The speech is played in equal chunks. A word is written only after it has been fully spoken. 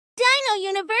Dino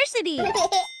University!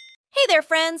 Hey there,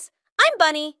 friends! I'm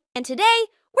Bunny, and today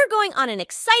we're going on an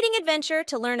exciting adventure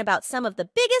to learn about some of the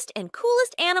biggest and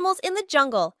coolest animals in the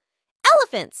jungle.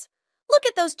 Elephants! Look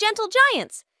at those gentle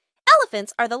giants!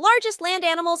 Elephants are the largest land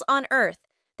animals on Earth.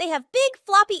 They have big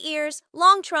floppy ears,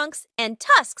 long trunks, and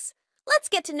tusks. Let's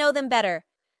get to know them better.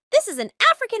 This is an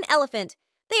African elephant.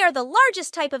 They are the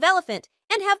largest type of elephant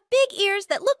and have big ears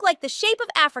that look like the shape of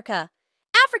Africa.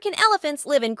 African elephants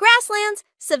live in grasslands,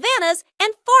 savannas,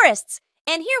 and forests.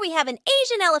 And here we have an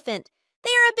Asian elephant. They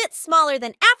are a bit smaller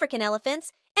than African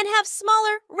elephants and have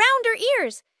smaller, rounder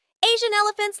ears. Asian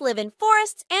elephants live in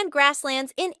forests and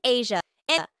grasslands in Asia.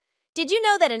 And did you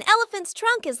know that an elephant's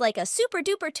trunk is like a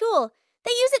super-duper tool?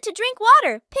 They use it to drink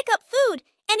water, pick up food,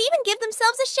 and even give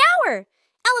themselves a shower.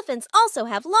 Elephants also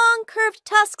have long, curved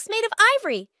tusks made of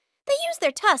ivory. They use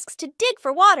their tusks to dig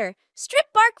for water,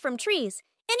 strip bark from trees,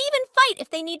 and even fight if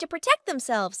they need to protect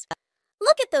themselves.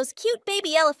 Look at those cute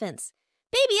baby elephants.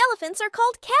 Baby elephants are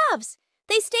called calves.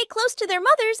 They stay close to their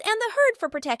mothers and the herd for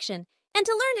protection and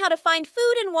to learn how to find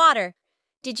food and water.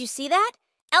 Did you see that?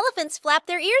 Elephants flap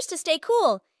their ears to stay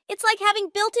cool. It's like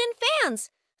having built-in fans.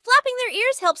 Flapping their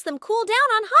ears helps them cool down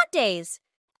on hot days.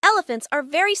 Elephants are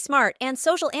very smart and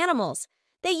social animals.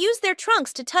 They use their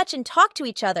trunks to touch and talk to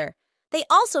each other. They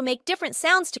also make different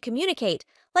sounds to communicate,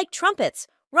 like trumpets,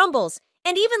 rumbles,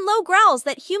 and even low growls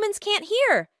that humans can't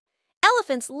hear.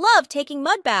 Elephants love taking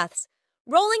mud baths.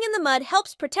 Rolling in the mud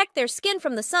helps protect their skin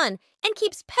from the sun and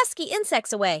keeps pesky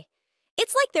insects away.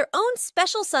 It's like their own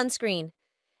special sunscreen.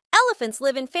 Elephants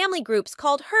live in family groups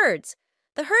called herds.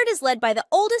 The herd is led by the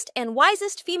oldest and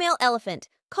wisest female elephant,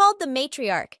 called the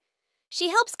matriarch. She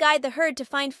helps guide the herd to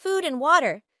find food and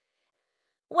water.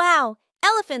 Wow,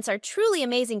 elephants are truly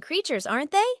amazing creatures, aren't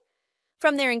they?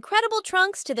 From their incredible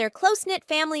trunks to their close-knit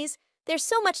families, there's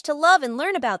so much to love and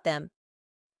learn about them.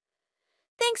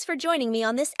 Thanks for joining me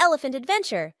on this elephant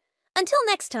adventure. Until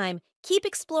next time, keep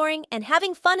exploring and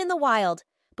having fun in the wild.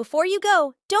 Before you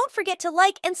go, don't forget to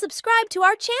like and subscribe to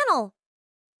our channel.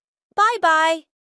 Bye-bye.